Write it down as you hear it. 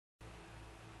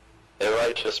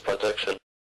righteous protection.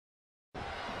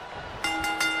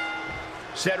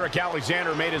 Cedric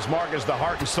Alexander made his mark as the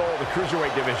heart and soul of the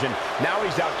Cruiserweight division. Now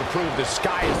he's out to prove the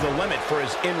sky is the limit for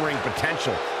his in-ring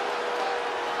potential.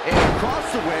 And across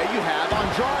the way, you have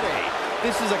Andrade.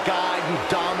 This is a guy who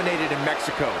dominated in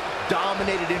Mexico,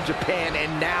 dominated in Japan, and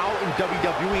now in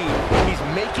WWE. He's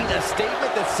making a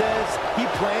statement that says he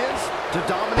plans to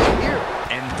dominate here.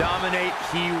 And dominate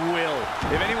he will.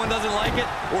 If anyone doesn't like it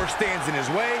or stands in his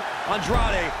way,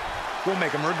 Andrade will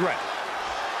make him regret it.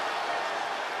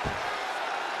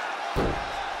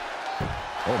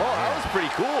 Oh, that was pretty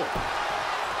cool.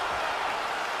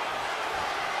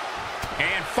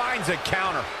 And finds a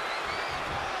counter.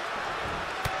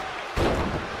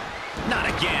 Not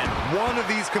again. One of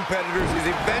these competitors is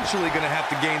eventually going to have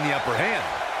to gain the upper hand.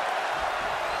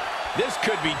 This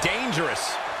could be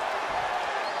dangerous.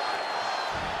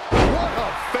 What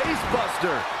a face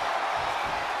buster.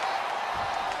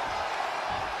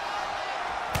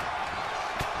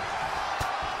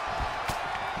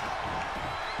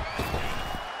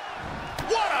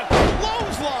 What a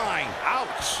clothesline!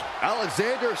 Ouch.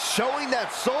 Alexander showing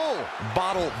that soul.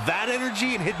 Bottle that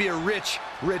energy and he'd be a rich,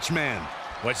 rich man.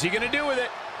 What's he gonna do with it?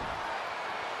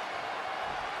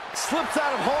 Slips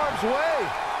out of harm's way.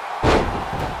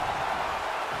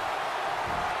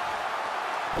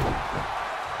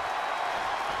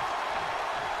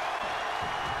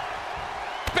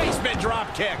 Basement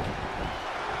drop kick.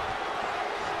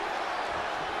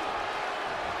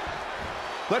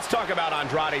 Let's talk about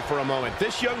Andrade for a moment.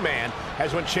 This young man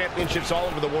has won championships all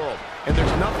over the world, and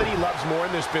there's nothing he loves more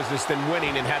in this business than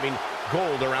winning and having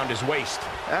gold around his waist.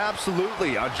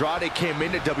 Absolutely. Andrade came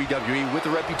into WWE with a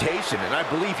reputation, and I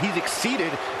believe he's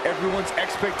exceeded everyone's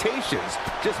expectations.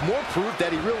 Just more proof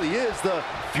that he really is the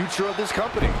future of this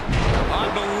company.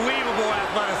 Unbelievable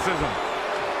athleticism.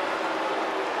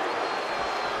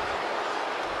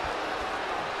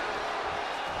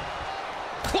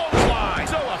 Clothesline!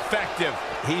 So effective.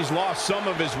 He's lost some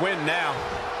of his wind now.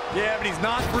 Yeah, but he's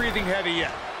not breathing heavy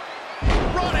yet.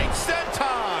 Running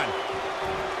senton!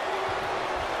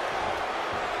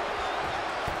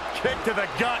 Kick to the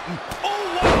gut. And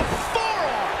oh, what a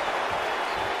forearm!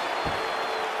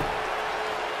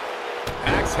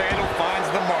 axe handle finds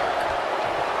the mark.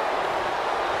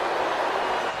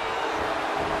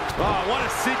 Oh, what a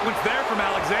sequence there from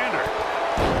Alexander.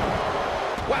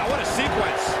 Wow, what a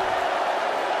sequence.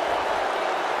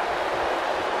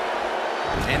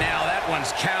 And now that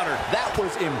one's countered. That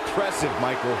was impressive,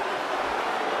 Michael.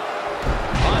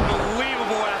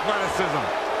 Unbelievable athleticism.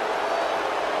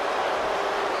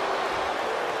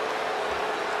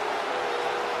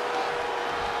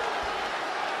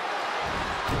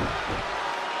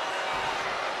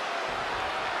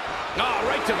 Oh,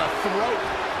 right to the throat.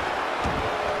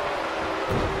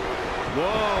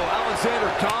 Whoa,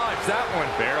 Alexander dodged that one.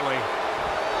 Barely.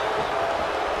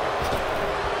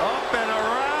 Up and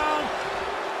around.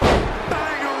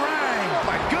 Bang-a-rang. Oh,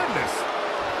 my goodness.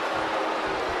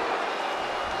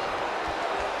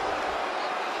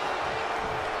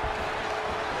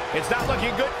 It's not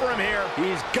looking good for him here.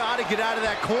 He's got to get out of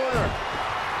that corner.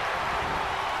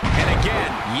 And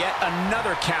again, yet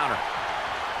another counter.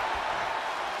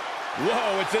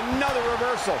 Whoa, it's another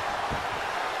reversal.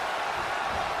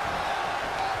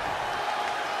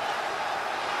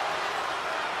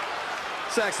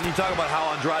 Saxon, you talk about how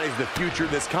Andrade is the future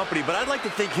of this company, but I'd like to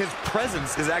think his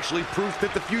presence is actually proof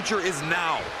that the future is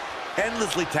now.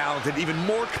 Endlessly talented, even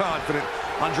more confident,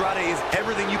 Andrade is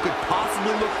everything you could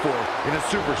possibly look for in a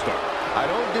superstar. I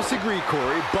don't disagree,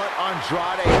 Corey, but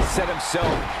Andrade has said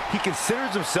himself he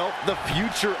considers himself the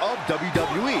future of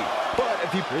WWE. But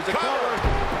if he pulls a cover,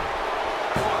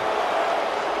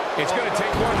 it's going to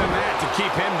take more than that to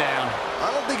keep him down.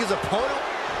 I don't think his opponent...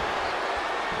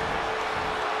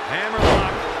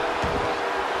 Hammerlock.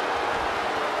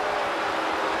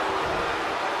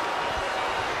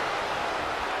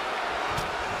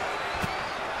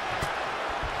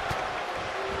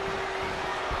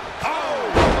 Oh,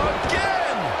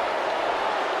 again!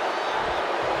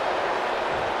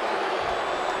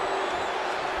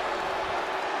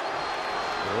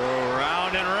 Oh,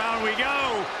 round and round we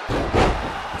go.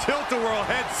 Tilt-a-whirl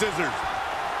head scissors.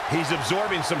 He's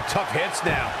absorbing some tough hits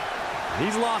now.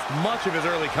 He's lost much of his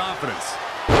early confidence.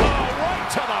 Oh, right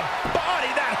to the body.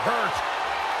 That hurt.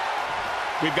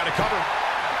 We've got to cover.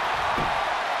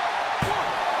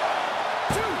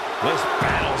 1, 2. This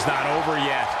battle's not over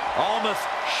yet. Almost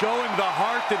showing the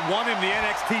heart that won him the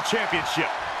NXT Championship.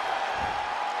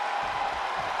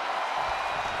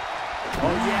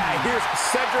 Oh, yeah, here's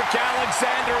Cedric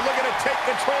Alexander looking to take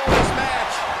control of this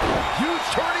match. Huge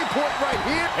turning point right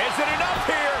here. Is it enough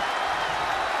here?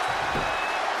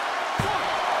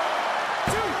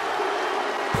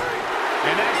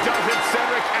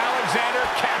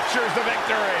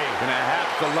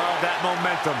 to love that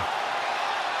momentum.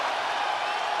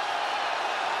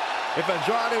 If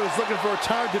Andrade was looking for a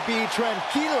time to be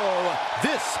tranquilo,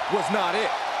 this was not it.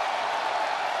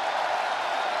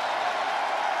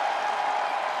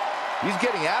 He's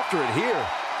getting after it here.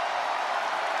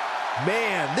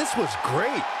 Man, this was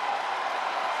great.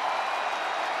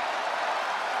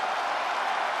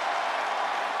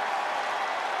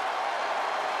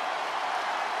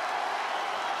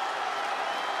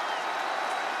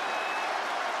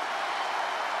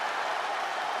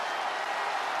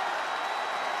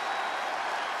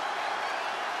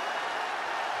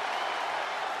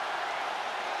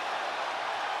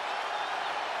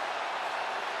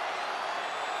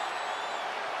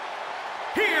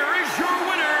 Here is your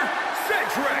winner,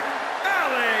 Cedric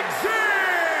Alexander!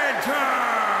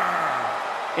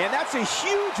 And that's a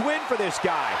huge win for this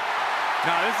guy.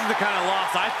 Now, this is the kind of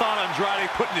loss I thought Andrade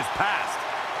put in his past.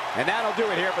 And that'll do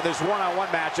it here for this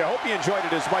one-on-one match. I hope you enjoyed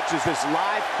it as much as this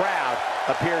live crowd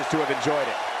appears to have enjoyed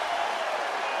it.